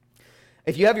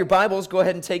If you have your Bibles, go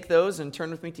ahead and take those and turn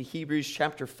with me to Hebrews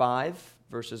chapter 5,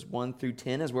 verses 1 through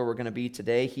 10 is where we're going to be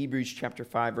today. Hebrews chapter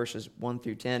 5, verses 1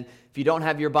 through 10. If you don't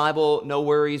have your Bible, no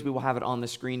worries. We will have it on the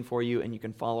screen for you, and you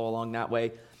can follow along that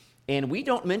way. And we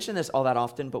don't mention this all that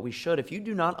often, but we should. If you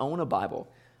do not own a Bible,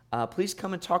 please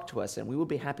come and talk to us, and we will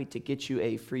be happy to get you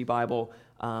a free Bible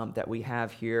that we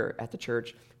have here at the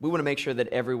church. We want to make sure that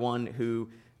everyone who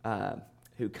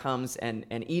comes and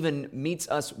even meets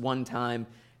us one time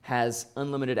has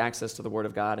unlimited access to the Word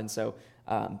of God. And so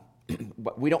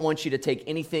we don't want you to take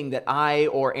anything that I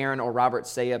or Aaron or Robert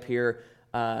say up here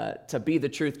to be the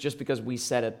truth just because we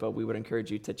said it, but we would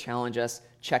encourage you to challenge us,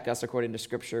 check us according to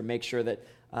Scripture, make sure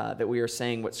that we are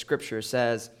saying what Scripture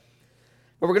says.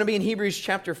 But we're going to be in Hebrews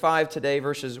chapter 5 today,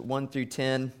 verses 1 through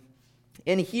 10.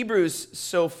 In Hebrews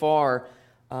so far,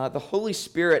 the Holy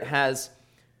Spirit has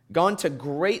gone to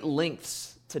great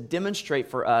lengths to demonstrate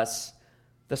for us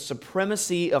the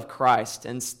supremacy of Christ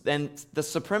and the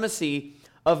supremacy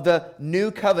of the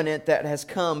new covenant that has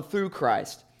come through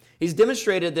Christ. He's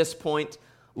demonstrated this point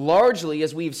largely,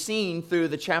 as we've seen through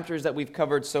the chapters that we've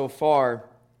covered so far,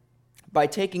 by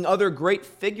taking other great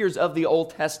figures of the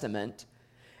Old Testament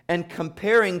and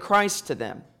comparing Christ to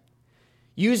them.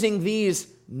 Using these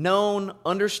known,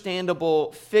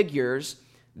 understandable figures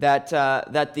that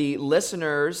the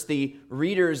listeners, the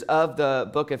readers of the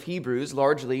book of Hebrews,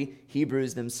 largely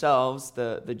Hebrews themselves,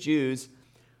 the Jews,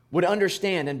 would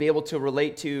understand and be able to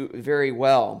relate to very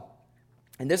well.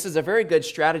 And this is a very good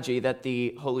strategy that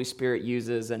the Holy Spirit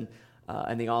uses and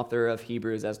the author of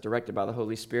Hebrews as directed by the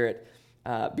Holy Spirit,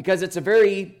 because it's a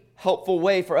very helpful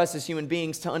way for us as human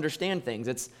beings to understand things.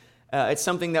 It's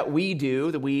something that we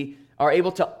do, that we are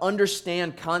able to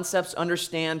understand concepts,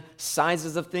 understand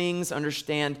sizes of things,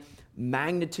 understand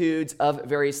magnitudes of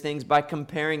various things by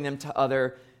comparing them to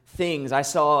other things. I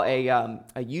saw a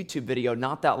YouTube video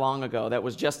not that long ago that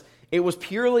was it was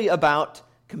purely about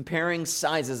comparing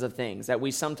sizes of things, that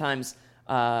we sometimes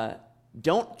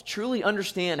don't truly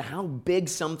understand how big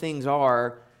some things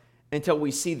are until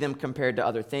we see them compared to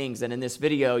other things. And in this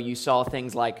video, you saw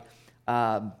things like,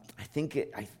 I think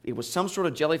it was some sort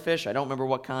of jellyfish. I don't remember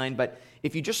what kind, but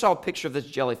if you just saw a picture of this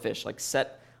jellyfish, like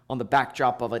set on the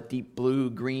backdrop of a deep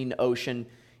blue-green ocean,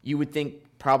 you would think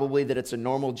probably that it's a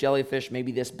normal jellyfish,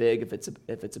 maybe this big if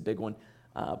it's a big one.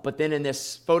 But then in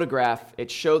this photograph,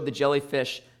 it showed the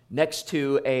jellyfish next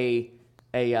to a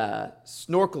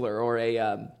snorkeler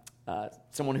or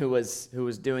someone who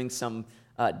was doing some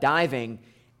diving.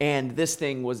 And this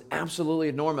thing was absolutely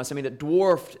enormous. I mean, it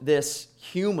dwarfed this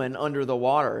human under the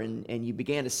water. And you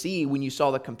began to see, when you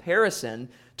saw the comparison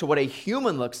to what a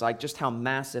human looks like, just how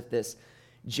massive this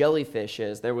jellyfish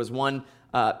is. There was one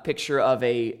picture of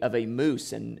a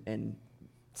moose, and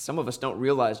some of us don't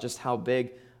realize just how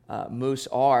big moose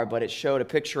are, but it showed a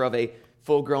picture of a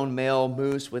full-grown male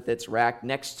moose with its rack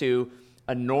next to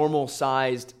a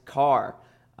normal-sized car.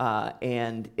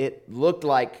 And it looked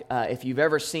like, if you've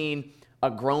ever seen a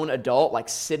grown adult like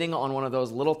sitting on one of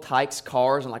those little Tykes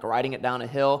cars and like riding it down a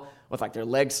hill with like their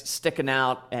legs sticking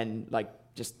out and like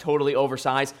just totally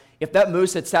oversized. If that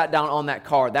moose had sat down on that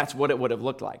car, that's what it would have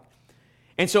looked like.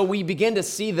 And so we begin to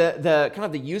see the kind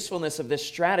of the usefulness of this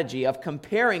strategy of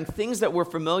comparing things that we're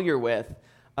familiar with,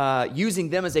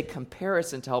 using them as a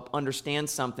comparison to help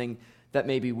understand something that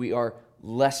maybe we are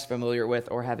less familiar with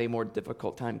or have a more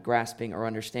difficult time grasping or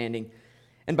understanding.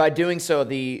 And by doing so,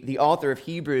 the author of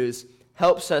Hebrews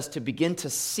helps us to begin to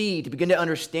see, to begin to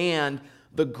understand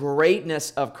the greatness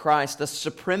of Christ, the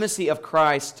supremacy of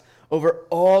Christ over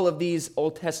all of these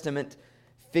Old Testament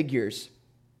figures.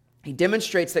 He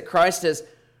demonstrates that Christ is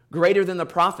greater than the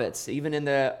prophets, even in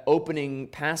the opening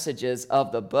passages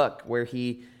of the book, where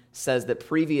he says that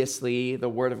previously the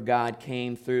Word of God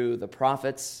came through the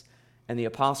prophets and the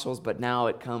apostles, but now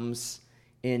it comes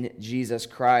in Jesus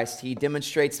Christ. He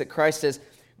demonstrates that Christ is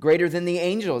greater than the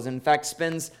angels. In fact,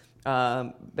 spends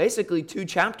basically 2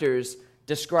 chapters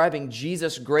describing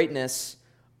Jesus' greatness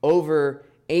over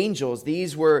angels.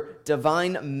 These were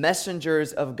divine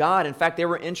messengers of God. In fact, they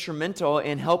were instrumental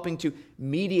in helping to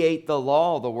mediate the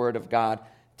law, the Word of God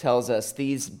tells us.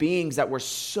 These beings that were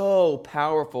so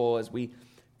powerful, as we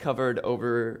covered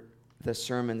over the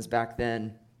sermons back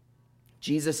then.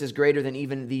 Jesus is greater than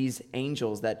even these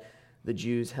angels that the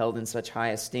Jews held in such high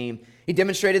esteem. He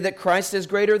demonstrated that Christ is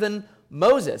greater than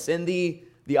Moses. In the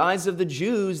eyes of the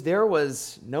Jews, there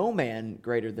was no man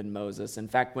greater than Moses. In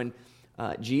fact, when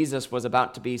Jesus was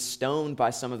about to be stoned by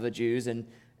some of the Jews in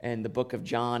the book of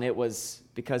John, it was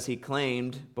because he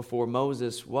claimed before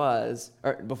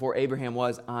Abraham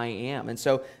was, I am. And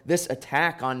so this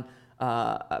attack on,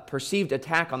 perceived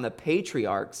attack on the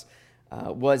patriarchs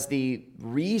was the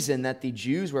reason that the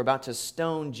Jews were about to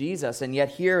stone Jesus. And yet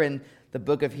here in the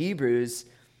book of Hebrews,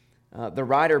 the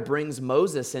writer brings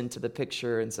Moses into the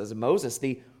picture and says, Moses,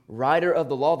 the writer of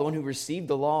the law, the one who received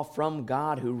the law from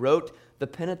God, who wrote the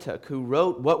Pentateuch, who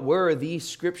wrote what were the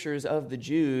scriptures of the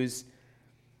Jews,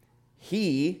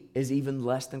 he is even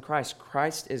less than Christ.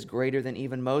 Christ is greater than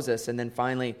even Moses. And then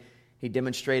finally, he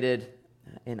demonstrated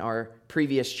in our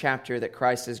previous chapter that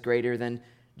Christ is greater than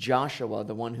Joshua,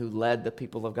 the one who led the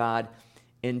people of God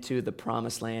into the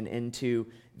promised land, into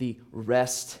the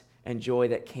rest and joy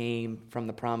that came from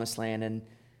the promised land, and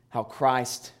how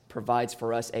Christ provides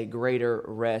for us a greater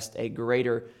rest, a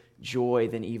greater joy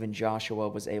than even Joshua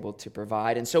was able to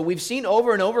provide. And so we've seen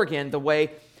over and over again the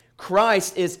way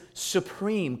Christ is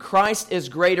supreme. Christ is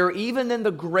greater even than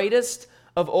the greatest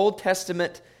of Old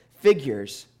Testament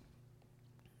figures.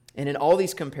 And in all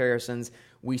these comparisons,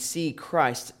 we see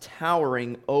Christ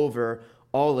towering over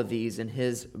all of these in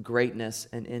his greatness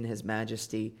and in his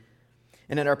majesty.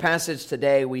 And in our passage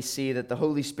today, we see that the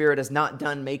Holy Spirit is not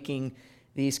done making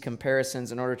these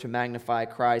comparisons in order to magnify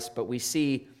Christ, but we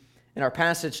see in our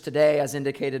passage today, as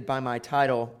indicated by my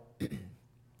title,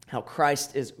 how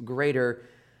Christ is greater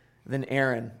than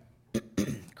Aaron.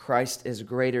 Christ is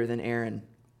greater than Aaron.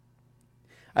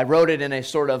 I wrote it in a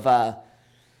sort of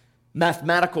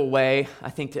mathematical way, I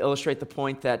think, to illustrate the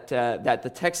point that that the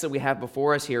text that we have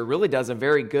before us here really does a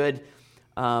very good,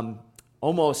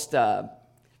 almost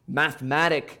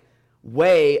mathematic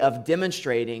way of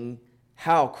demonstrating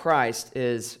how Christ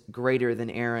is greater than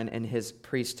Aaron and his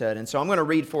priesthood. And so I'm going to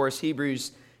read for us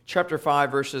Hebrews chapter 5,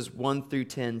 verses 1 through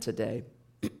 10 today.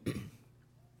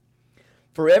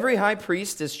 For every high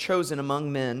priest is chosen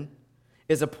among men,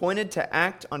 is appointed to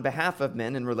act on behalf of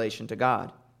men in relation to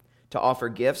God, to offer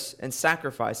gifts and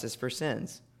sacrifices for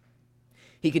sins.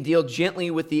 He can deal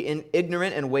gently with the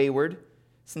ignorant and wayward,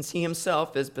 since he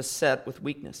himself is beset with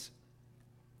weakness.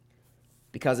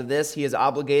 Because of this, he is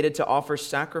obligated to offer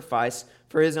sacrifice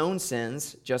for his own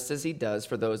sins, just as he does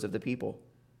for those of the people.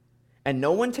 And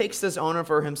no one takes this honor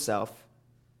for himself,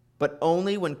 but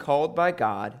only when called by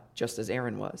God, just as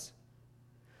Aaron was.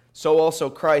 So also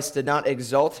Christ did not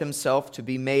exalt himself to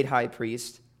be made high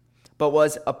priest, but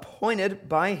was appointed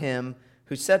by him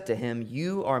who said to him,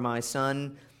 "You are my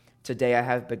son, today I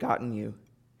have begotten you."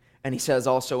 And he says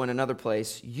also in another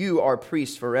place, "You are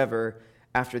priests forever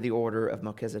after the order of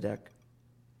Melchizedek."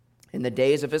 In the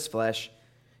days of his flesh,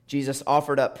 Jesus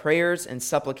offered up prayers and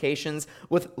supplications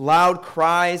with loud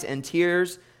cries and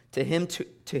tears to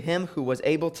him who was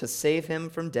able to save him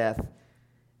from death,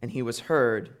 and he was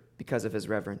heard because of his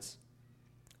reverence.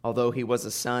 Although he was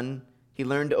a son, he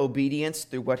learned obedience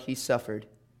through what he suffered.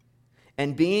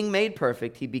 And being made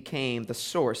perfect, he became the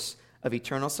source of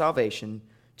eternal salvation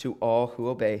to all who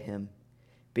obey him,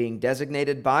 being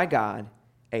designated by God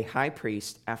a high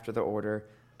priest after the order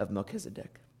of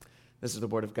Melchizedek. This is the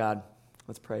word of God.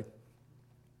 Let's pray.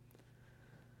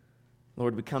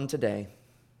 Lord, we come today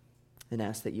and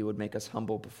ask that you would make us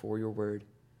humble before your word.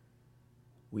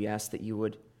 We ask that you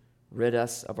would rid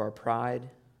us of our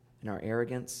pride and our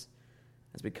arrogance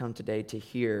as we come today to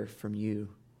hear from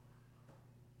you.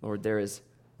 Lord, there is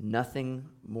nothing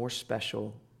more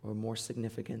special or more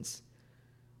significance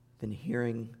than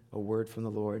hearing a word from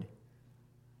the Lord.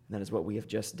 And that is what we have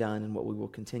just done and what we will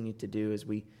continue to do as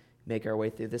we make our way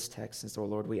through this text. And so,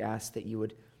 Lord, we ask that you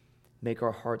would make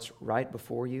our hearts right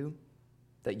before you,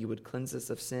 that you would cleanse us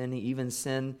of sin, even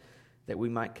sin that we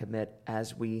might commit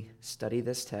as we study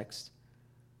this text.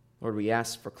 Lord, we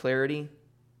ask for clarity,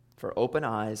 for open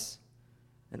eyes,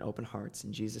 and open hearts.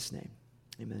 In Jesus' name,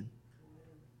 amen.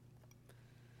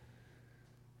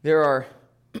 There are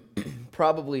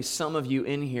probably some of you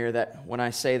in here that when I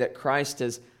say that Christ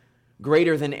is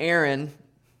greater than Aaron,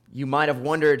 you might have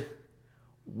wondered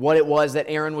what it was that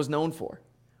Aaron was known for.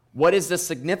 What is the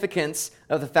significance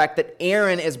of the fact that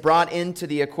Aaron is brought into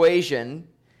the equation,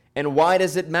 and why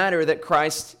does it matter that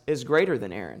Christ is greater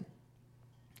than Aaron?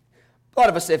 A lot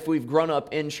of us, if we've grown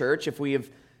up in church, if we have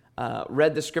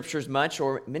read the scriptures much,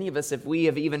 or many of us, if we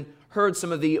have even heard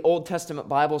some of the Old Testament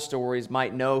Bible stories,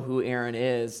 might know who Aaron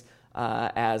is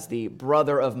as the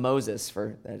brother of Moses,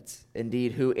 for that's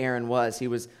indeed who Aaron was. He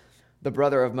was the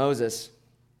brother of Moses.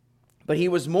 But he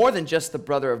was more than just the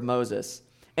brother of Moses.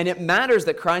 And it matters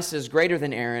that Christ is greater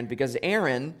than Aaron because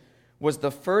Aaron was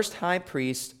the first high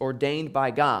priest ordained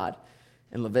by God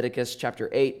in Leviticus chapter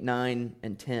 8, 9,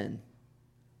 and 10.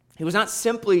 He was not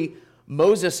simply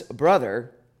Moses'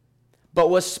 brother,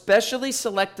 but was specially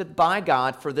selected by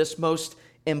God for this most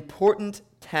important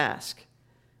task.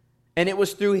 And it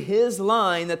was through his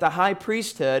line that the high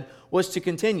priesthood was to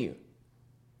continue.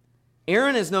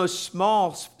 Aaron is no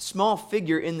small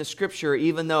figure in the Scripture,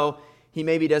 even though he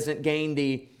maybe doesn't gain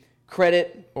the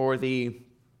credit or the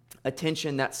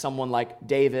attention that someone like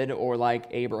David or like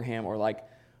Abraham or like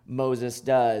Moses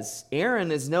does.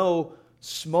 Aaron is no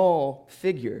small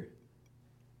figure.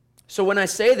 So when I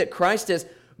say that Christ is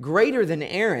greater than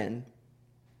Aaron,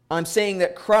 I'm saying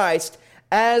that Christ,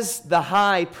 as the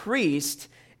high priest,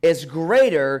 is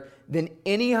greater than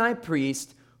any high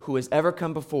priest who has ever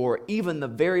come before, even the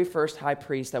very first high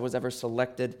priest that was ever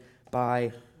selected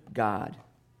by God.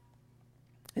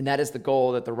 And that is the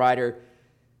goal that the writer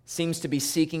seems to be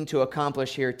seeking to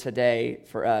accomplish here today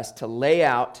for us, to lay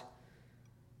out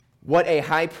what a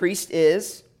high priest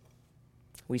is.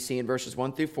 We see in verses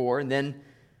 1 through 4, and then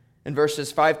in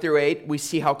verses 5 through 8, we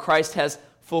see how Christ has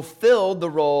fulfilled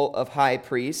the role of high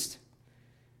priest.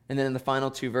 And then in the final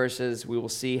two verses, we will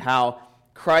see how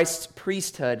Christ's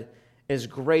priesthood is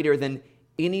greater than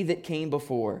any that came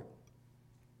before.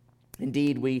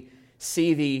 Indeed, we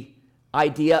see the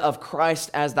idea of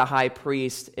Christ as the high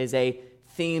priest is a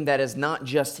theme that is not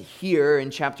just here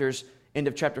in end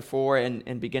of chapter 4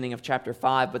 and beginning of chapter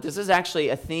 5, but this is actually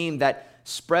a theme that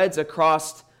spreads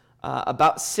across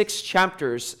about 6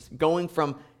 chapters, going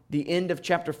from the end of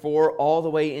chapter 4 all the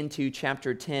way into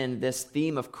chapter 10. This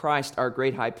theme of Christ, our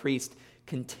great high priest,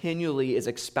 continually is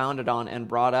expounded on and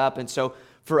brought up. And so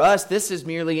for us, this is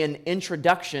merely an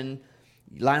introduction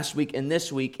last week and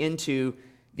this week into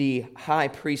the high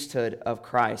priesthood of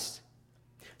Christ.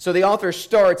 So the author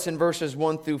starts in verses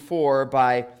 1 through 4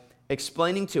 by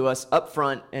explaining to us up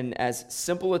front, in as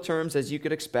simple a terms as you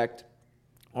could expect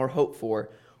or hope for,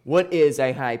 what is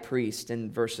a high priest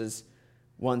in verses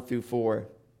 1 through 4.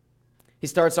 He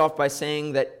starts off by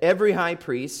saying that every high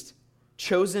priest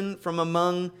chosen from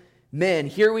among men,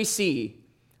 here we see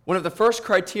one of the first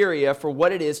criteria for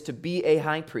what it is to be a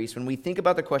high priest. When we think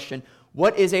about the question,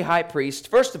 what is a high priest?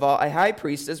 First of all, a high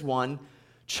priest is one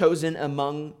chosen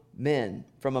among men,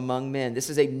 from among men.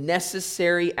 This is a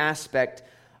necessary aspect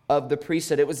of the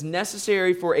priesthood. It was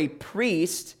necessary for a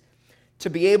priest to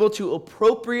be able to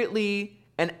appropriately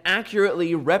and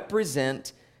accurately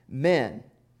represent men.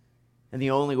 And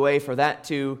the only way for that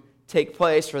to take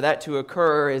place, for that to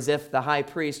occur, is if the high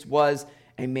priest was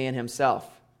a man himself.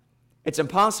 It's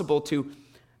impossible to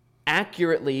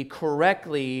accurately,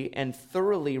 correctly, and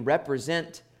thoroughly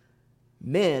represent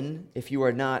men if you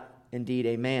are not indeed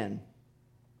a man.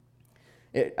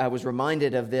 I was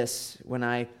reminded of this when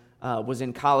I was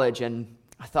in college, and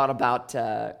I thought about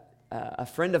a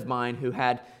friend of mine who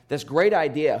had this great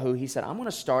idea, who he said, I'm going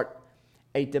to start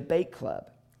a debate club.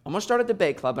 I'm going to start a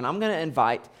debate club, and I'm going to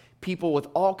invite people with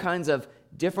all kinds of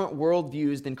different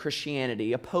worldviews than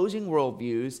Christianity, opposing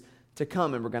worldviews, to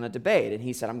come, and we're going to debate. And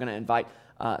he said, I'm going to invite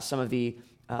some of the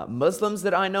Muslims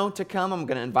that I know to come. I'm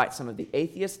going to invite some of the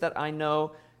atheists that I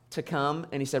know to come.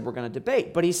 And he said, we're going to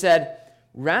debate. But he said,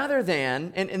 rather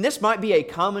than, and this might be a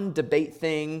common debate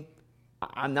thing,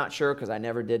 I'm not sure because I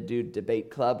never did do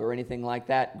debate club or anything like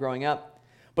that growing up.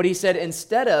 But he said,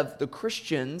 instead of the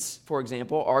Christians, for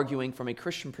example, arguing from a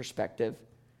Christian perspective,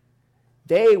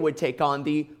 they would take on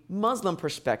the Muslim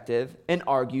perspective and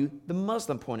argue the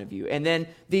Muslim point of view. And then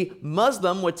the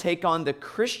Muslim would take on the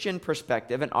Christian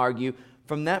perspective and argue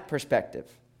from that perspective.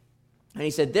 And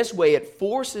he said, this way it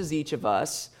forces each of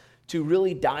us to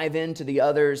really dive into the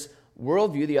other's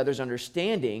worldview, the other's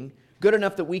understanding, good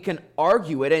enough that we can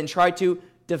argue it and try to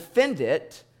defend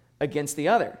it against the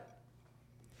other.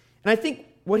 And I think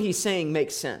what he's saying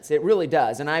makes sense. It really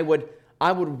does. And I would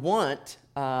want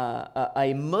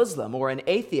a Muslim or an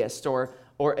atheist or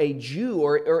a Jew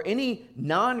or any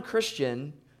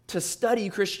non-Christian to study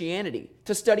Christianity,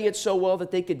 to study it so well that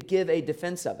they could give a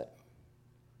defense of it.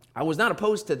 I was not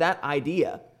opposed to that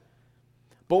idea.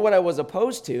 But what I was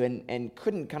opposed to and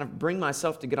couldn't kind of bring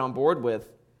myself to get on board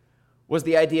with was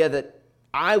the idea that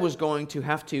I was going to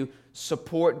have to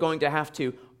support, going to have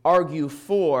to argue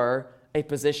for a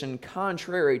position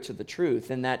contrary to the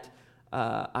truth, and that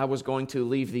I was going to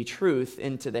leave the truth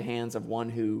into the hands of one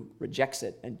who rejects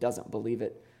it and doesn't believe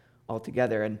it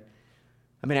altogether. And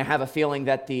I mean, I have a feeling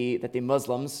that the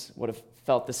Muslims would have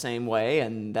felt the same way,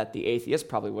 and that the atheists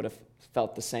probably would have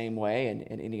felt the same way, and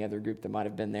any other group that might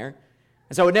have been there.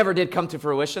 And so it never did come to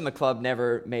fruition. The club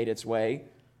never made its way.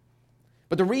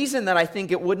 But the reason that I think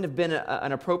it wouldn't have been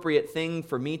an appropriate thing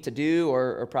for me to do,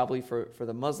 or probably for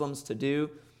the Muslims to do,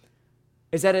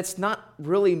 is that it's not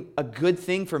really a good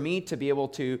thing for me to be able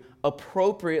to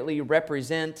appropriately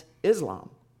represent Islam.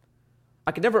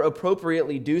 I could never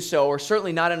appropriately do so, or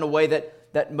certainly not in a way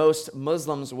that most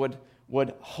Muslims would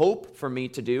hope for me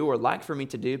to do or like for me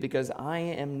to do, because I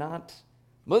am not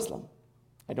Muslim.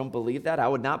 I don't believe that. I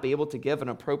would not be able to give an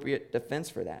appropriate defense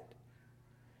for that.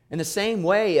 In the same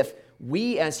way, if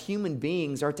we as human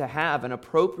beings are to have an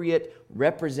appropriate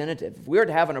representative, if we're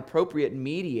to have an appropriate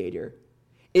mediator,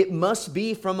 it must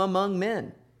be from among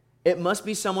men. It must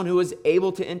be someone who is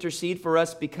able to intercede for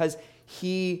us because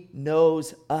he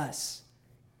knows us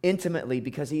intimately,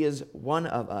 because he is one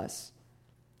of us.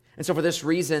 And so for this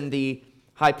reason, the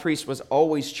high priest was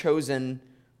always chosen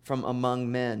from among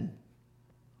men.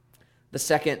 The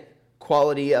second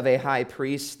quality of a high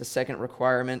priest, the second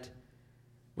requirement,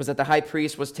 was that the high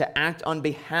priest was to act on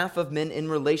behalf of men in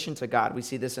relation to God. We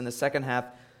see this in the second half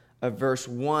of verse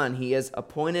 1. He is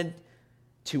appointed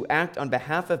to act on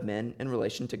behalf of men in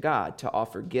relation to God, to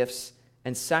offer gifts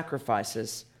and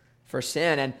sacrifices for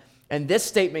sin. And this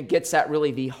statement gets at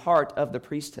really the heart of the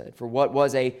priesthood. For what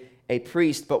was a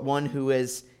priest, but one who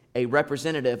is a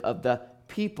representative of the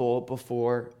people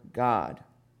before God.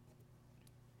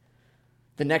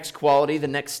 The next quality, the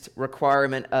next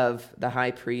requirement of the high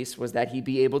priest was that he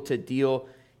be able to deal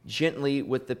gently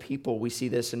with the people. We see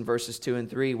this in verses 2 and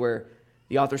 3 where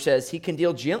the author says, he can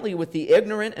deal gently with the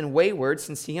ignorant and wayward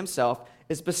since he himself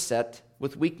is beset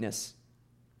with weakness.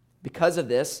 Because of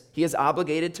this, he is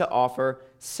obligated to offer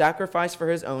sacrifice for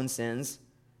his own sins,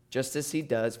 just as he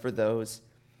does for those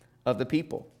of the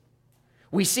people.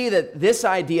 We see that this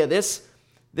idea, this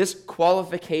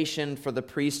qualification for the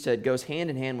priesthood goes hand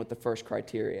in hand with the first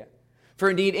criteria. For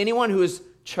indeed, anyone who is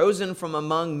chosen from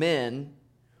among men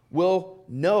will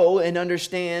know and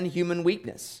understand human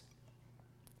weakness.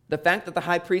 The fact that the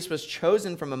high priest was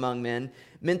chosen from among men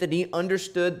meant that he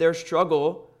understood their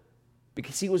struggle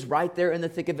because he was right there in the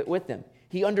thick of it with them.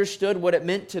 He understood what it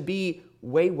meant to be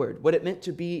wayward, what it meant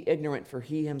to be ignorant, for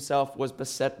he himself was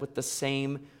beset with the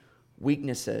same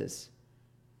weaknesses.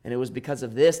 And it was because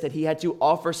of this that he had to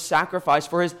offer sacrifice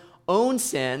for his own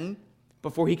sin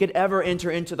before he could ever enter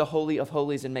into the Holy of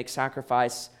Holies and make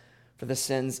sacrifice for the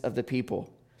sins of the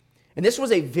people. And this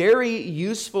was a very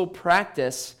useful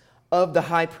practice of the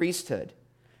high priesthood.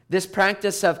 This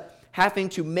practice of having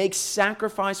to make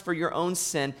sacrifice for your own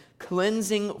sin,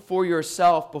 cleansing for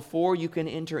yourself before you can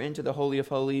enter into the Holy of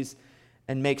Holies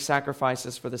and make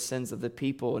sacrifices for the sins of the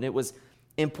people. And it was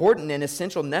important and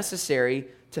essential, necessary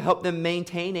to help them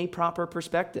maintain a proper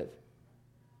perspective.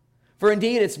 For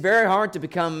indeed, it's very hard to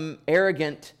become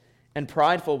arrogant and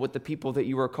prideful with the people that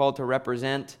you are called to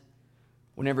represent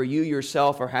whenever you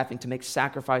yourself are having to make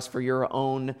sacrifice for your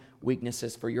own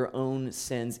weaknesses, for your own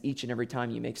sins, each and every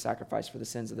time you make sacrifice for the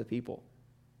sins of the people.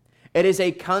 It is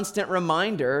a constant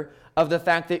reminder of the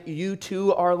fact that you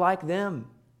too are like them.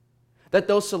 That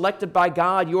though selected by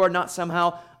God, you are not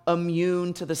somehow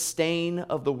immune to the stain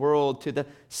of the world, to the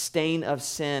stain of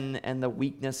sin and the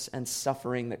weakness and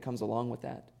suffering that comes along with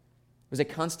that. It was a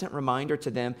constant reminder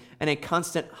to them and a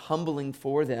constant humbling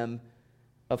for them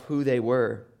of who they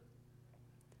were.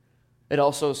 It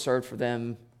also served for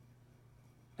them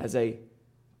as a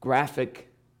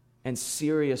graphic and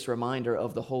serious reminder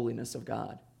of the holiness of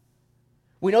God.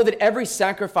 We know that every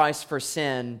sacrifice for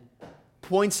sin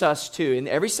points us to, and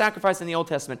every sacrifice in the Old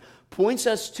Testament points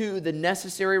us to the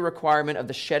necessary requirement of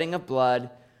the shedding of blood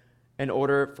in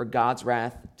order for God's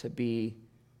wrath to be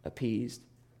appeased.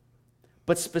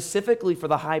 But specifically for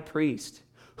the high priest,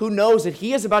 who knows that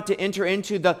he is about to enter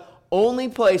into the only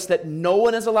place that no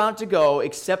one is allowed to go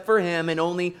except for him, and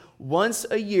only once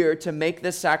a year to make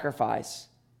this sacrifice.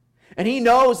 And he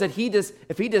knows that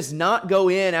if he does not go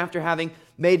in after having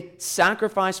made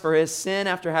sacrifice for his sin,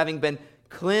 after having been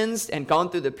cleansed and gone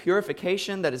through the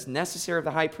purification that is necessary of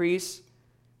the high priest,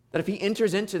 that if he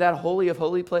enters into that holy of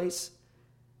holy place,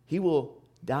 he will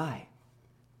die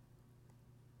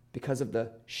because of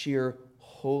the sheer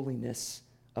holiness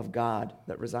of God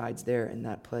that resides there in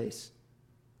that place.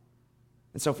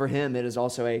 And so for him, it is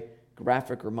also a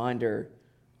graphic reminder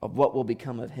of what will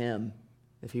become of him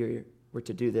if he were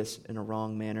to do this in a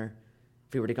wrong manner,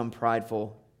 if he were to become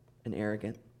prideful and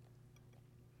arrogant.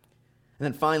 And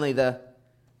then finally, the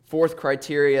fourth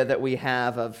criteria that we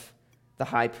have of the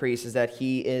high priest is that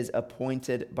he is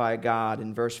appointed by God.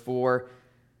 In verse 4,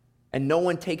 and no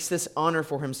one takes this honor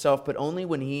for himself, but only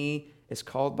when he is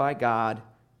called by God,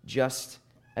 just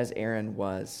as Aaron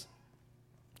was.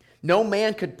 No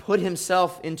man could put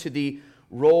himself into the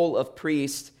role of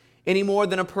priest any more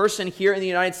than a person here in the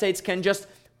United States can just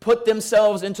put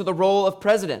themselves into the role of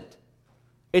president.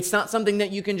 It's not something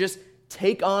that you can just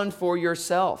take on for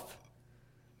yourself.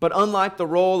 But unlike the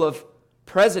role of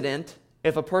president,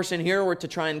 if a person here were to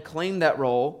try and claim that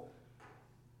role,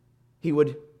 he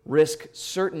would risk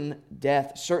certain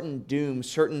death, certain doom,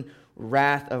 certain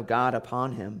wrath of God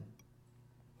upon him.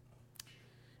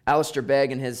 Alistair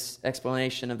Begg, in his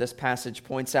explanation of this passage,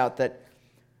 points out that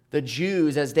the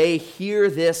Jews, as they hear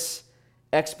this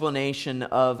explanation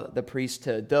of the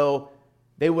priesthood, though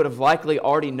they would have likely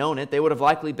already known it, they would have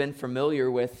likely been familiar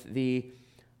with the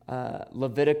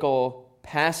Levitical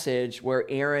passage where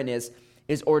Aaron is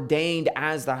ordained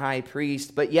as the high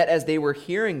priest, but yet as they were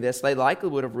hearing this, they likely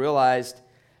would have realized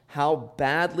how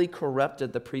badly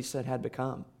corrupted the priesthood had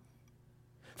become.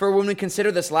 For when we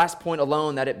consider this last point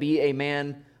alone, that it be a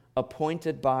man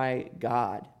appointed by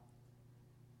God,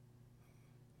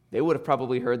 they would have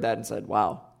probably heard that and said,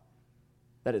 wow,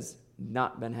 that has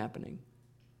not been happening.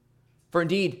 For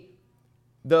indeed,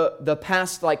 the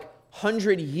past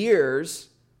 100 years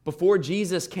before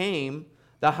Jesus came,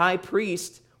 the high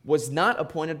priest was not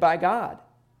appointed by God,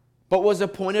 but was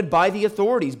appointed by the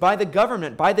authorities, by the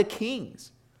government, by the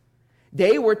kings.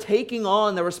 They were taking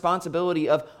on the responsibility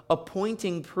of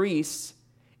appointing priests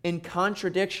in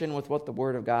contradiction with what the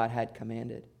Word of God had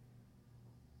commanded.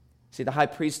 See, the high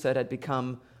priesthood had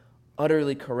become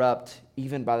utterly corrupt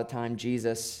even by the time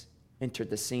Jesus entered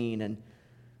the scene, and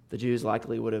the Jews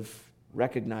likely would have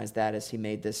recognized that as he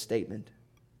made this statement.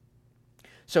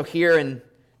 So here in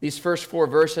these first 4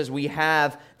 verses, we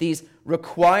have these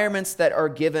requirements that are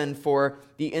given for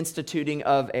the instituting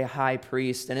of a high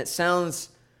priest. And it sounds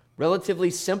relatively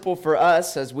simple for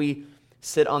us as we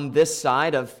sit on this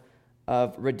side of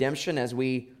redemption, as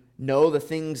we know the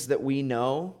things that we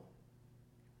know.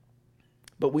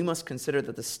 But we must consider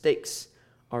that the stakes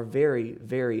are very,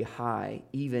 very high,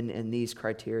 even in these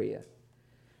criteria.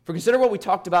 For consider what we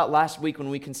talked about last week when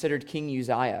we considered King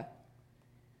Uzziah.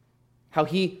 How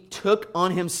he took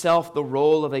on himself the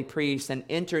role of a priest and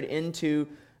entered into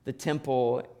the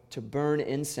temple to burn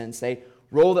incense, a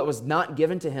role that was not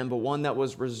given to him, but one that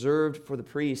was reserved for the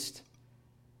priest.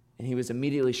 And he was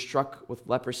immediately struck with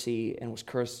leprosy and was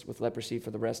cursed with leprosy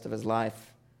for the rest of his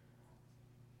life.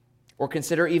 Or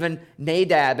consider even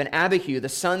Nadab and Abihu, the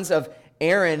sons of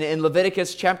Aaron in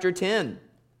Leviticus chapter 10,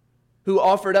 who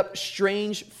offered up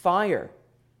strange fire,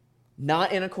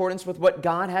 not in accordance with what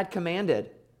God had commanded.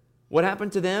 What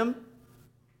happened to them?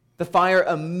 The fire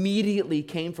immediately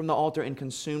came from the altar and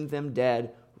consumed them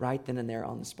dead right then and there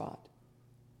on the spot.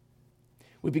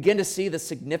 We begin to see the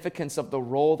significance of the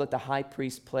role that the high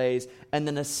priest plays and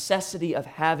the necessity of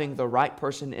having the right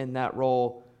person in that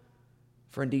role.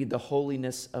 For indeed, the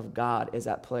holiness of God is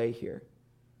at play here.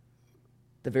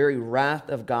 The very wrath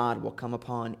of God will come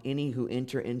upon any who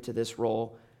enter into this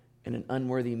role in an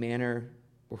unworthy manner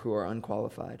or who are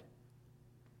unqualified.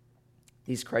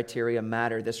 These criteria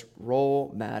matter. This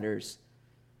role matters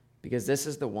because this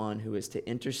is the one who is to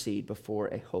intercede before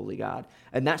a holy God.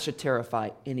 And that should terrify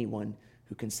anyone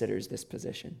who considers this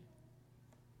position.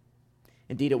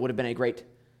 Indeed, it would have been a great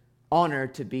honor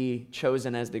to be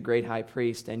chosen as the great high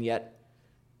priest, and yet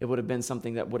it would have been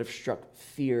something that would have struck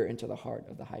fear into the heart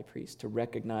of the high priest to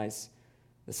recognize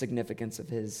the significance of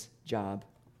his job.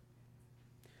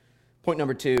 Point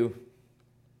number 2,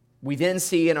 we then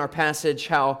see in our passage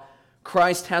how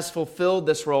Christ has fulfilled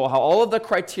this role, how all of the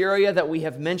criteria that we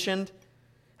have mentioned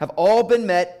have all been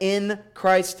met in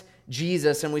Christ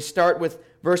Jesus. And we start with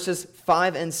verses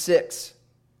 5 and 6.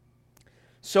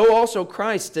 So also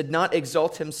Christ did not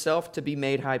exalt himself to be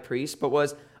made high priest, but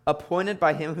was appointed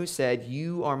by him who said,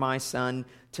 "You are my son,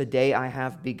 today I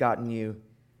have begotten you."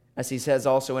 As he says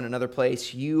also in another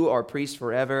place, "You are priests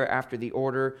forever after the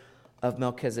order of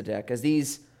Melchizedek." As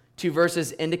these 2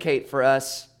 verses indicate for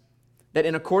us that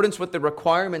in accordance with the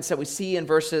requirements that we see in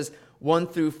verses 1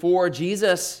 through 4,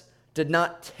 Jesus did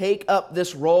not take up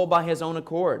this role by his own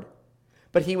accord,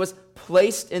 but he was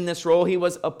placed in this role. He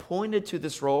was appointed to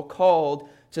this role, called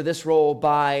to this role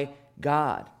by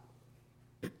God.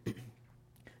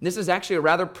 This is actually a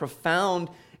rather profound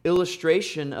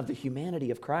illustration of the humanity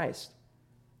of Christ.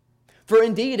 For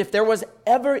indeed, if there was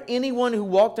ever anyone who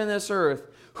walked on this earth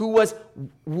who was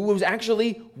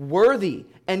actually worthy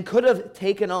and could have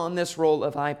taken on this role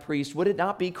of high priest, would it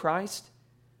not be Christ?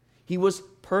 He was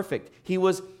perfect. He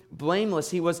was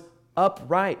blameless. He was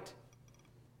upright.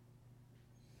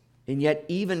 And yet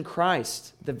even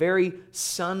Christ, the very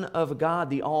Son of God,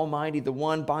 the Almighty, the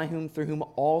one by whom, through whom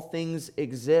all things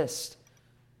exist,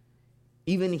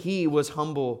 even he was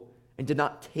humble and did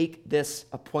not take this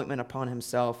appointment upon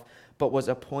himself, but was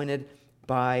appointed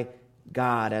by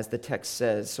God, as the text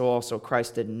says. So also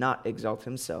Christ did not exalt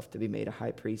himself to be made a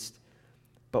high priest,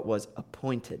 but was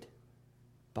appointed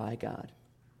by God.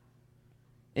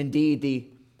 Indeed, the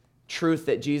truth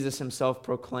that Jesus himself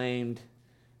proclaimed,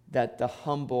 that the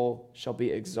humble shall be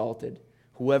exalted.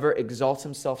 Whoever exalts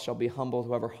himself shall be humbled.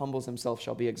 Whoever humbles himself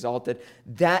shall be exalted.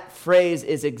 That phrase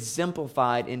is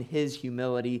exemplified in his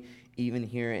humility even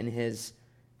here in his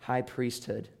high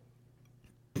priesthood.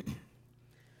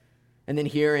 And then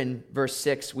here in verse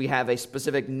 6, we have a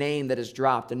specific name that is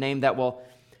dropped, a name that will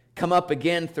come up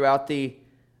again throughout the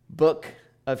book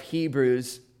of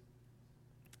Hebrews.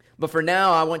 But for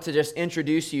now, I want to just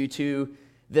introduce you to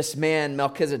this man,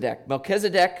 Melchizedek.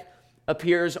 Melchizedek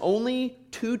appears only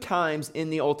 2 times in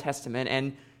the Old Testament,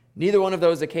 and neither one of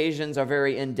those occasions are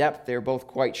very in-depth. They're both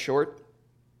quite short.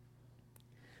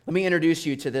 Let me introduce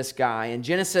you to this guy. In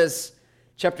Genesis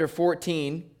chapter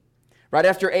 14, right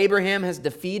after Abraham has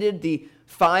defeated the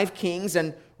 5 kings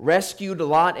and rescued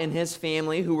Lot and his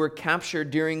family who were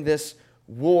captured during this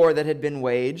war that had been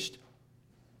waged,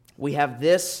 we have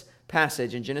this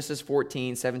passage in Genesis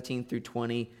 14, 17 through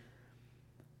 20.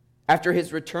 After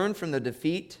his return from the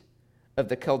defeat of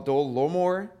the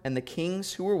Chedorlaomer and the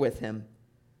kings who were with him,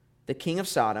 the king of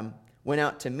Sodom went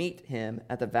out to meet him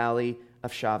at the valley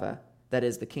of Shaveh, that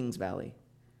is the king's valley.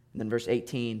 And then verse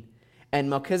 18, and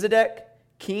Melchizedek,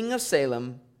 king of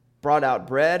Salem, brought out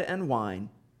bread and wine.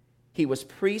 He was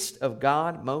priest of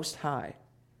God Most High.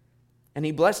 And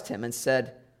he blessed him and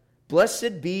said,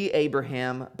 Blessed be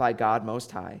Abraham by God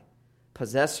Most High,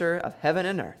 possessor of heaven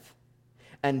and earth.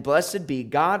 And blessed be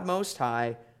God Most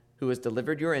High, who has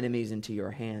delivered your enemies into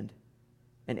your hand.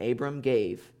 And Abram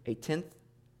gave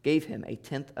him a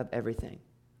tenth of everything.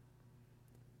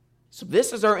 So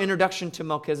this is our introduction to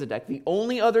Melchizedek. The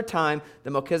only other time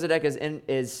that Melchizedek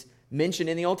is mentioned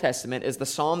in the Old Testament is the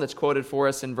psalm that's quoted for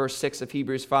us in verse 6 of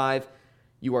Hebrews 5.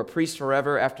 You are priests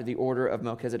forever after the order of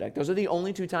Melchizedek. Those are the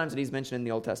only 2 times that he's mentioned in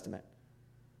the Old Testament.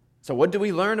 So what do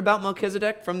we learn about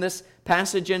Melchizedek from this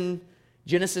passage in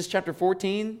Genesis chapter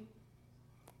 14?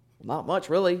 Well, not much,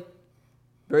 really.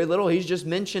 Very little. He's just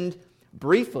mentioned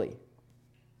briefly.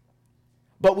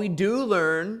 But we do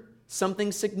learn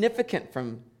something significant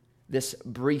from this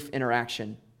brief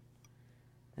interaction.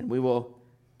 And we will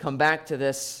come back to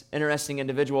this interesting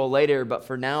individual later, but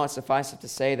for now it suffices to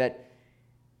say that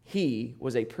he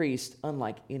was a priest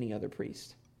unlike any other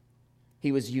priest.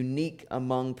 He was unique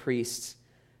among priests,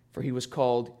 for he was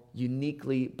called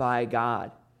uniquely by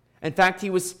God. In fact, he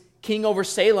was king over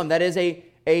Salem, that is a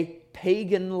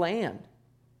pagan land.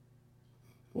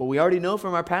 Well, we already know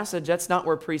from our passage that's not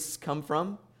where priests come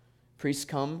from.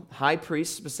 High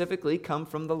priests specifically, come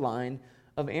from the line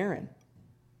of Aaron.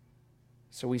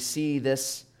 So we see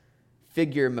this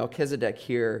figure, Melchizedek,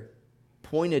 here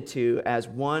pointed to as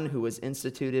one who was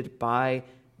instituted by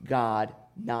God,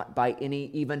 not by any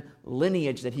even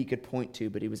lineage that he could point to,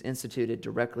 but he was instituted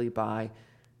directly by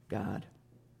God.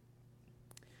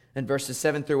 In verses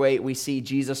 7 through 8, we see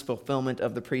Jesus' fulfillment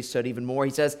of the priesthood even more.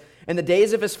 He says, in the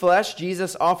days of his flesh,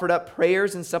 Jesus offered up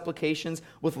prayers and supplications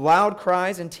with loud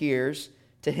cries and tears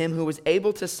to him who was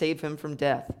able to save him from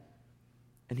death.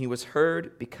 And he was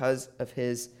heard because of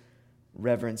his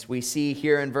reverence. We see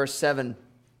here in verse 7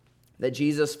 that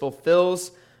Jesus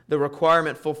fulfilled the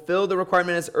requirement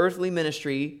in his earthly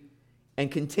ministry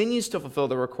and continues to fulfill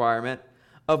the requirement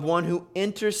of one who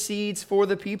intercedes for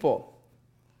the people,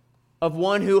 of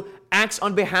one who acts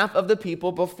on behalf of the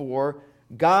people before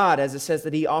God, as it says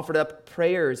that he offered up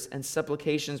prayers and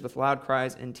supplications with loud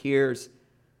cries and tears,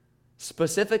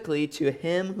 specifically to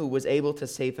him who was able to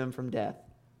save him from death.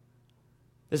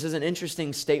 This is an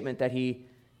interesting statement that he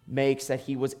makes, that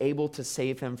he was able to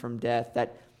save him from death,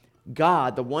 that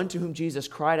God, the one to whom Jesus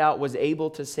cried out, was able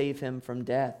to save him from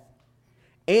death.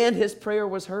 And his prayer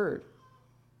was heard.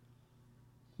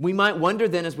 We might wonder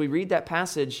then, as we read that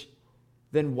passage,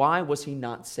 then why was he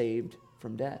not saved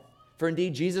from death? For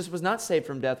indeed, Jesus was not saved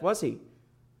from death, was he?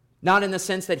 Not in the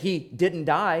sense that he didn't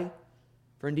die,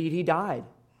 for indeed he died.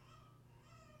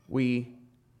 We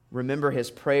remember his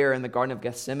prayer in the Garden of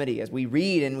Gethsemane. As we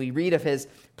read of his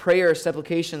prayer,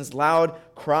 supplications, loud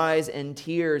cries, and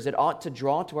tears, it ought to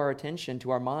draw to our attention,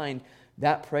 to our mind,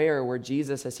 that prayer where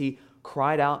Jesus, as he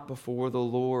cried out before the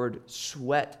Lord,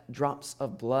 sweat drops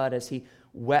of blood as he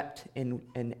wept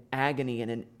in agony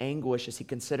and in anguish as he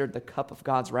considered the cup of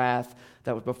God's wrath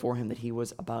that was before him that he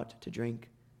was about to drink.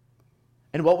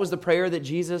 And what was the prayer that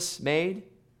Jesus made?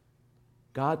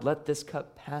 God, let this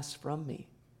cup pass from me.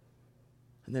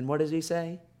 And then what does he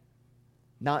say?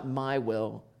 Not my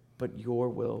will, but your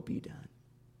will be done.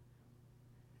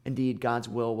 Indeed, God's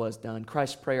will was done.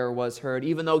 Christ's prayer was heard,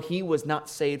 even though he was not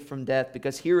saved from death,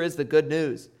 because here is the good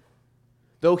news.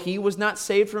 Though he was not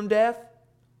saved from death,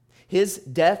 his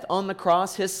death on the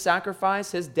cross, his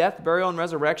sacrifice, his death, burial, and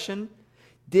resurrection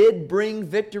did bring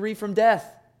victory from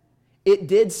death. It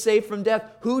did save from death.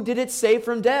 Who did it save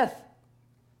from death?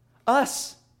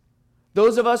 Us.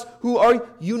 Those of us who are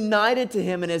united to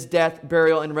him in his death,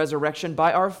 burial, and resurrection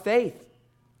by our faith.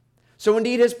 So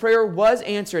indeed his prayer was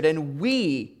answered, and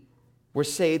we were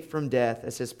saved from death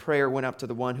as his prayer went up to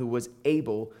the one who was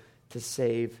able to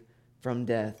save from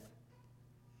death.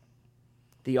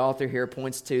 The author here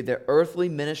points to the earthly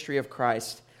ministry of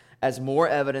Christ as more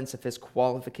evidence of his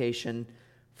qualification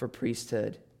for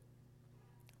priesthood.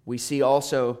 We see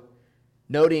also,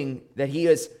 noting that he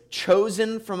is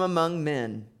chosen from among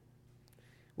men.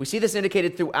 We see this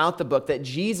indicated throughout the book, that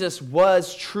Jesus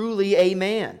was truly a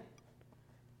man.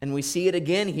 And we see it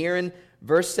again here in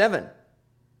verse 7,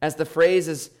 as the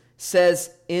phrase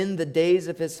says, in the days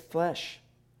of his flesh.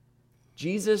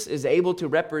 Jesus is able to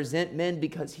represent men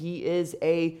because he is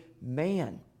a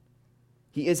man.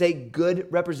 He is a good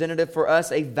representative for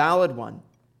us, a valid one.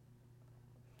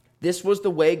 This was the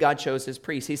way God chose his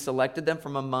priests. He selected them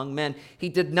from among men. He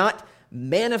did not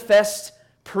manifest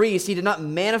priests. He did not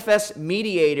manifest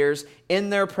mediators in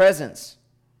their presence,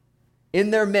 in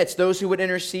their midst, those who would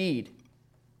intercede.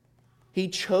 He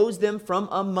chose them from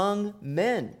among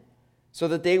men so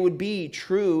that they would be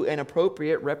true and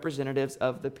appropriate representatives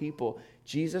of the people.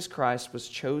 Jesus Christ was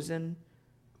chosen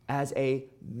as a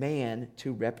man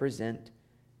to represent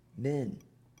men.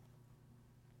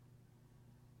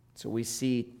 So we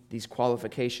see these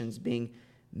qualifications being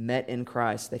met in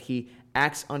Christ, that he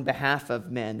acts on behalf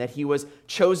of men, that he was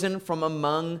chosen from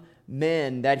among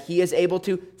men, that he is able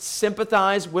to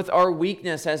sympathize with our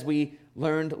weakness, as we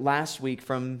learned last week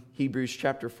from Hebrews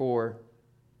chapter 4.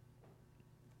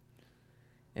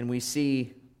 And we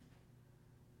see,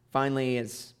 finally,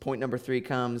 as point number 3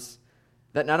 comes,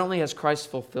 that not only has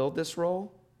Christ fulfilled this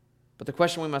role, but the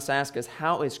question we must ask is,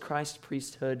 how is Christ's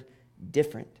priesthood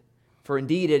different? For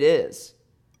indeed it is.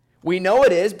 We know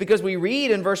it is because we read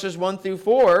in verses 1 through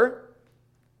 4,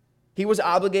 he was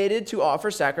obligated to offer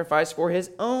sacrifice for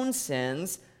his own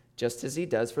sins, just as he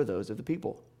does for those of the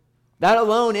people. That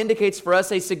alone indicates for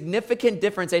us a significant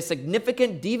difference, a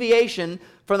significant deviation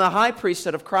from the high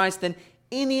priesthood of Christ than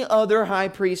any other high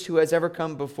priest who has ever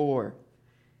come before,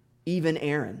 even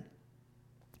Aaron.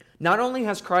 Not only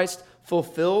has Christ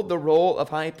fulfilled the role of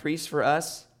high priest for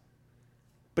us,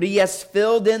 but he has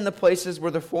filled in the places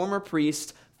where the former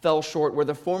priests fell short, where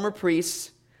the former priests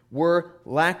were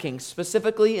lacking,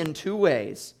 specifically in 2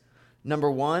 ways. Number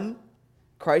 1,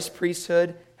 Christ's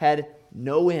priesthood had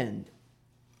no end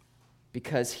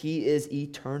because he is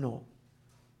eternal.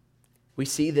 We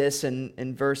see this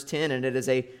in verse 10, and it is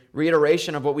a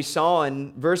reiteration of what we saw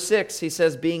in verse 6. He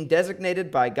says, being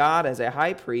designated by God as a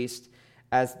high priest,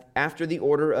 as after the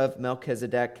order of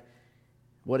Melchizedek.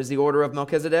 What is the order of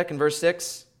Melchizedek in verse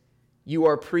 6? You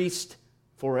are priest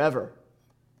forever,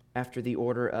 after the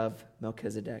order of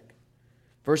Melchizedek.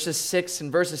 Verses 6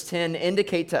 and verses 10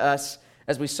 indicate to us,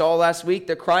 as we saw last week,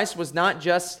 that Christ was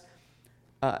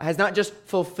has not just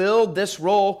fulfilled this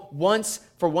role once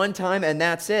for one time and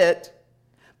that's it,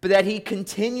 but that he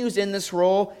continues in this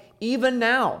role even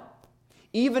now.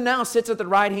 Even now sits at the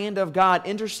right hand of God,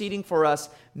 interceding for us,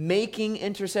 making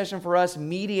intercession for us,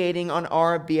 mediating on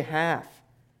our behalf.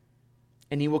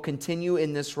 And he will continue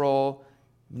in this role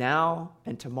now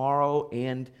and tomorrow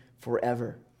and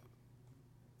forever.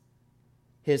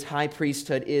 His high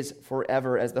priesthood is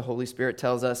forever, as the Holy Spirit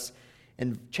tells us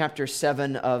in chapter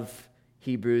 7 of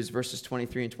Hebrews, verses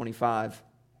 23 and 25.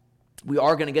 We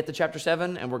are going to get to chapter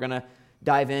 7, and we're going to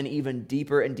dive in even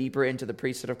deeper and deeper into the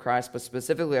priesthood of Christ. But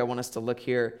specifically, I want us to look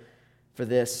here for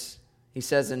this. He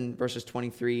says in verses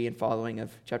 23 and following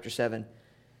of chapter 7,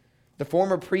 the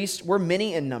former priests were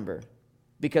many in number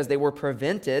because they were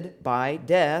prevented by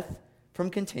death from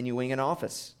continuing in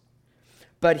office.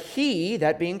 But he,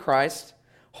 that being Christ,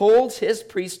 holds his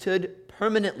priesthood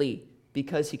permanently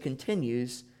because he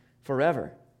continues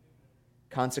forever.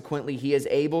 Consequently, he is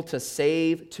able to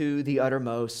save to the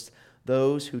uttermost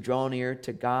those who draw near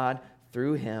to God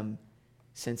through him,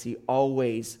 since he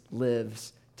always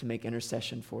lives to make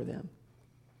intercession for them.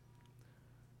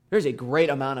 There's a great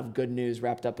amount of good news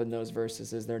wrapped up in those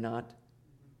verses, is there not?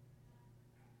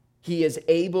 He is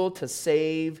able to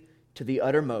save to the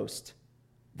uttermost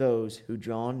those who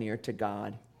draw near to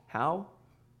God. How?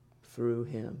 Through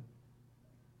him.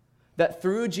 That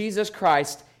through Jesus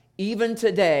Christ, even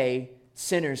today,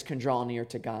 sinners can draw near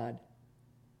to God.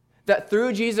 That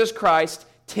through Jesus Christ,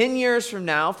 10 years from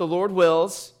now, if the Lord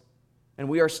wills, and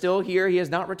we are still here, he has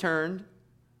not returned,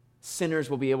 sinners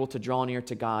will be able to draw near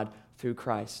to God through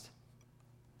Christ.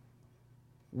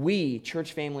 We,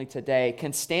 church family today,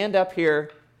 can stand up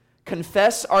here,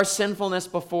 confess our sinfulness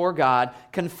before God,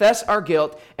 confess our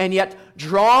guilt, and yet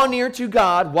draw near to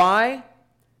God. Why?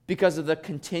 Because of the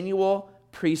continual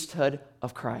priesthood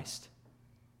of Christ.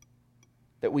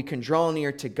 That we can draw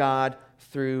near to God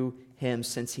through him,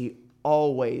 since he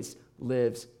always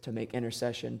lives to make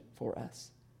intercession for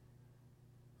us.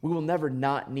 We will never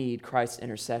not need Christ's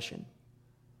intercession.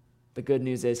 The good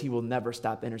news is he will never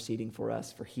stop interceding for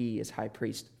us, for he is high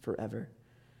priest forever.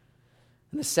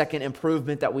 And the second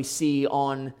improvement that we see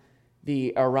on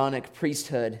the Aaronic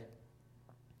priesthood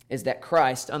is that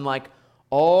Christ, unlike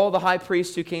all the high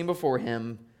priests who came before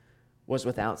him, was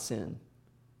without sin.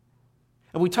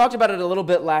 And we talked about it a little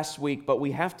bit last week, but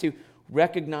we have to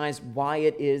recognize why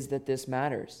it is that this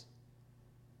matters.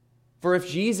 For if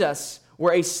Jesus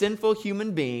were a sinful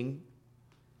human being,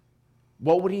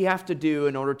 what would he have to do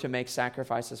in order to make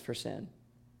sacrifices for sin?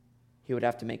 He would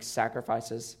have to make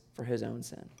sacrifices for his own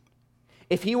sin.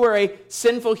 If he were a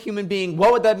sinful human being,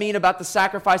 what would that mean about the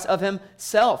sacrifice of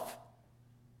himself?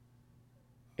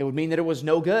 It would mean that it was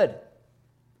no good,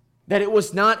 that it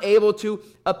was not able to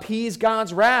appease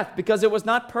God's wrath because it was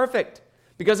not perfect,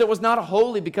 because it was not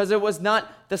holy, because it was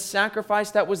not the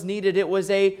sacrifice that was needed. It was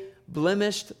a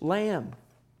blemished lamb.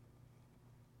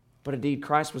 But indeed,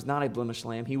 Christ was not a blemished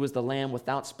lamb. He was the lamb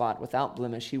without spot, without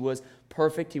blemish. He was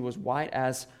perfect. He was white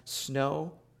as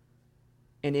snow.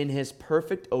 And in his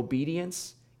perfect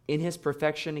obedience, in his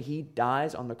perfection, he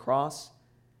dies on the cross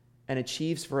and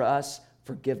achieves for us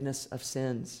forgiveness of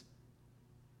sins.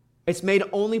 It's made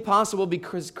only possible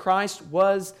because Christ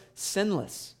was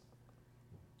sinless.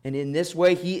 And in this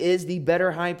way, he is the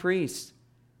better high priest.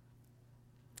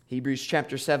 Hebrews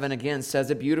chapter 7 again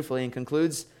says it beautifully and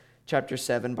concludes chapter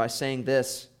 7 by saying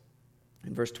this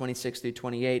in verse 26 through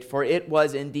 28, "For it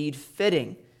was indeed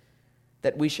fitting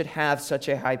that we should have such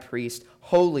a high priest,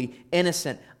 holy,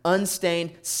 innocent,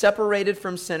 unstained, separated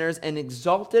from sinners, and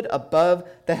exalted above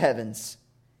the heavens.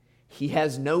 He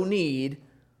has no need,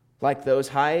 like those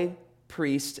high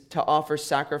priests, to offer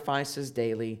sacrifices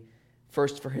daily,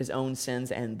 first for his own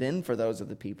sins and then for those of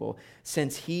the people,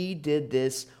 since he did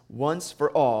this once for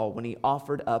all when he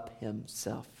offered up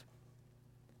himself.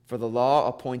 For the law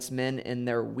appoints men in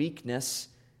their weakness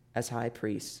as high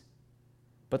priests,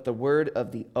 but the word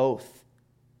of the oath,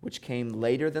 which came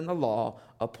later than the law,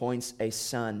 appoints a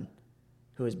son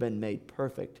who has been made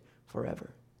perfect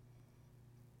forever."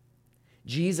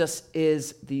 Jesus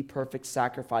is the perfect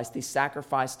sacrifice, the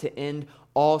sacrifice to end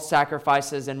all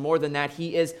sacrifices, and more than that,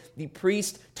 he is the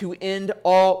priest to end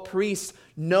all priests.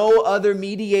 No other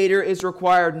mediator is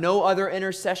required. No other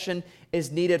intercession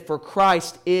is needed, for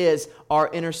Christ is our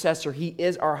intercessor. He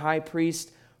is our high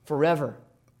priest forever.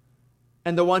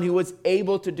 And the one who was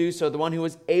able to do so, the one who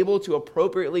was able to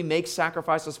appropriately make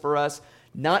sacrifices for us,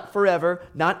 not forever,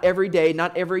 not every day,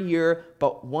 not every year,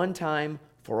 but one time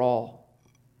for all.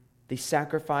 The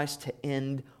sacrifice to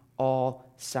end all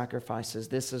sacrifices.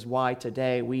 This is why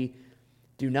today we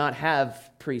do not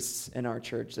have priests in our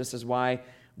church. This is why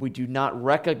we do not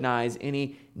recognize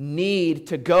any need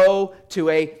to go to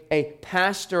a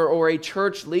pastor or a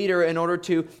church leader in order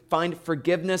to find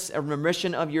forgiveness and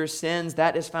remission of your sins.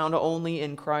 That is found only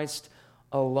in Christ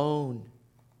alone.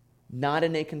 Not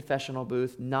in a confessional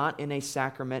booth, not in a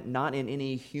sacrament, not in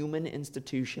any human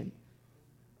institution,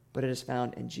 but it is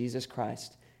found in Jesus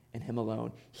Christ and him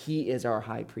alone. He is our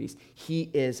high priest. He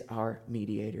is our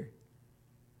mediator.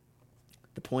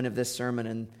 The point of this sermon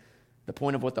and the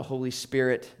point of what the Holy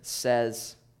Spirit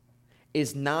says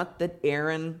is not that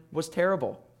Aaron was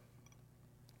terrible.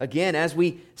 Again, as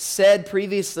we said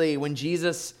previously when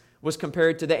Jesus was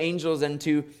compared to the angels and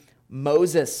to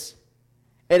Moses,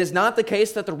 it is not the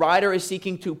case that the writer is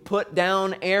seeking to put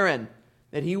down Aaron,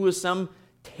 that he was some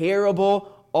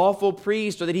terrible, awful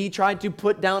priest, or that he tried to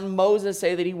put down Moses,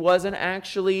 say that he wasn't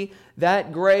actually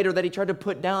that great, or that he tried to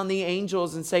put down the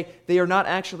angels and say they are not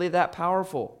actually that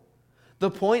powerful. The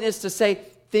point is to say,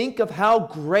 think of how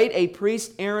great a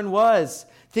priest Aaron was.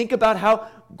 Think about how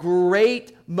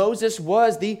great Moses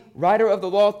was, the writer of the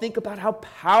law. Think about how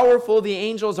powerful the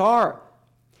angels are.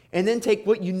 And then take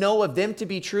what you know of them to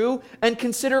be true and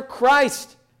consider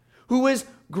Christ, who is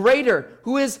greater,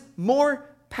 who is more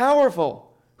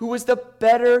powerful, who is the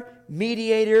better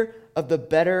mediator of the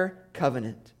better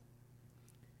covenant.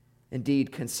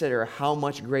 Indeed, consider how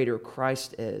much greater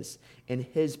Christ is in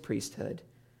his priesthood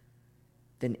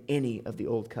than any of the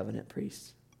old covenant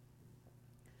priests.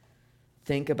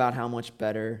 Think about how much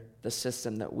better the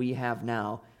system that we have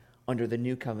now under the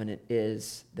new covenant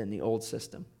is than the old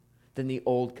system, than the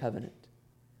old covenant.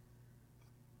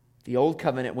 The old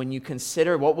covenant, when you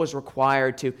consider what was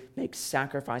required to make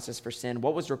sacrifices for sin,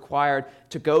 what was required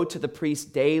to go to the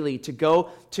priest daily, to go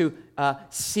to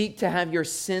seek to have your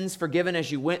sins forgiven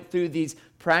as you went through these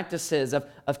practices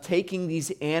of taking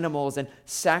these animals and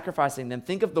sacrificing them.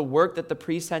 Think of the work that the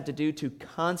priest had to do to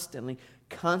constantly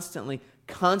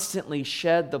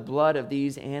shed the blood of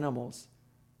these animals.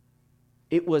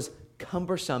 It was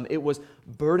cumbersome. It was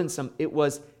burdensome. It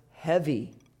was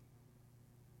heavy.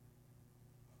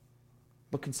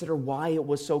 But consider why it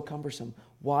was so cumbersome,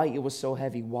 why it was so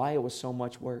heavy, why it was so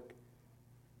much work.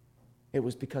 It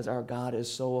was because our God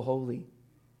is so holy.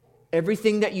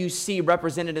 Everything that you see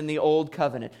represented in the Old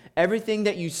Covenant, everything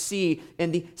that you see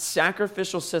in the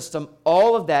sacrificial system,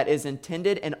 all of that is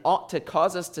intended and ought to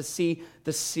cause us to see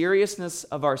the seriousness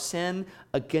of our sin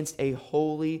against a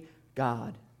holy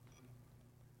God.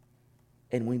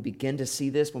 And when we begin to see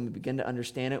this, when we begin to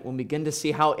understand it, when we begin to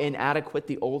see how inadequate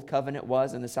the Old Covenant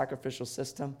was in the sacrificial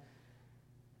system,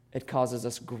 it causes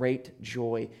us great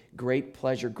joy, great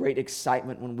pleasure, great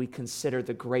excitement when we consider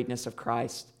the greatness of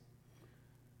Christ,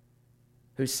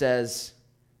 who says,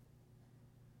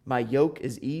 "My yoke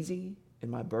is easy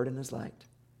and my burden is light.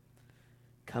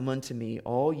 Come unto me,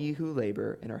 all ye who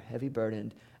labor and are heavy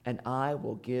burdened, and I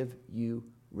will give you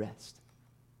rest."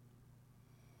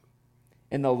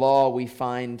 In the law, we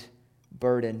find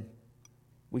burden.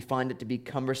 We find it to be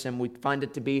cumbersome. We find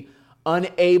it to be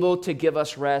unable to give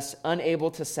us rest,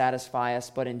 unable to satisfy us.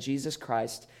 But in Jesus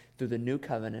Christ, through the new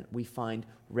covenant, we find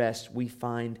rest, we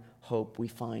find hope, we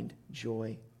find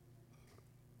joy.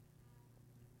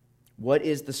 What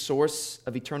is the source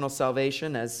of eternal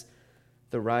salvation? As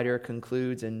the writer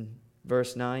concludes in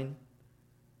verse 9,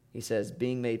 he says,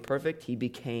 being made perfect, he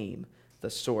became the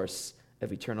source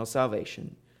of eternal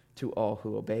salvation to all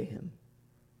who obey him.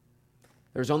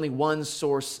 There's only one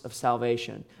source of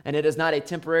salvation, and it is not a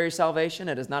temporary salvation.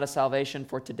 It is not a salvation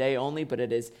for today only, but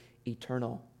it is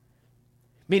eternal.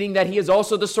 Meaning that he is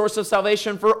also the source of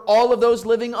salvation for all of those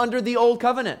living under the old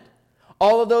covenant,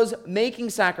 all of those making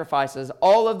sacrifices,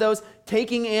 all of those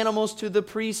taking animals to the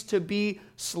priest to be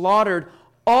slaughtered.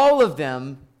 All of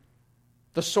them,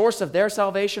 the source of their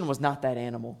salvation was not that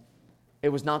animal. It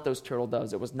was not those turtle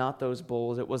doves. It was not those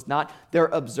bulls. It was not their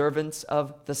observance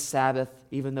of the Sabbath,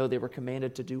 even though they were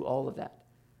commanded to do all of that.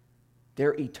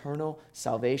 Their eternal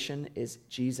salvation is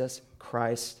Jesus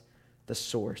Christ, the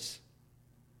source.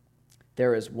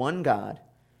 There is one God,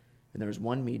 and there is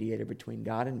one mediator between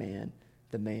God and man,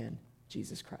 the man,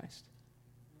 Jesus Christ.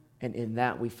 And in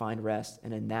that we find rest,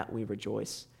 and in that we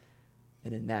rejoice,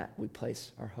 and in that we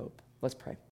place our hope. Let's pray.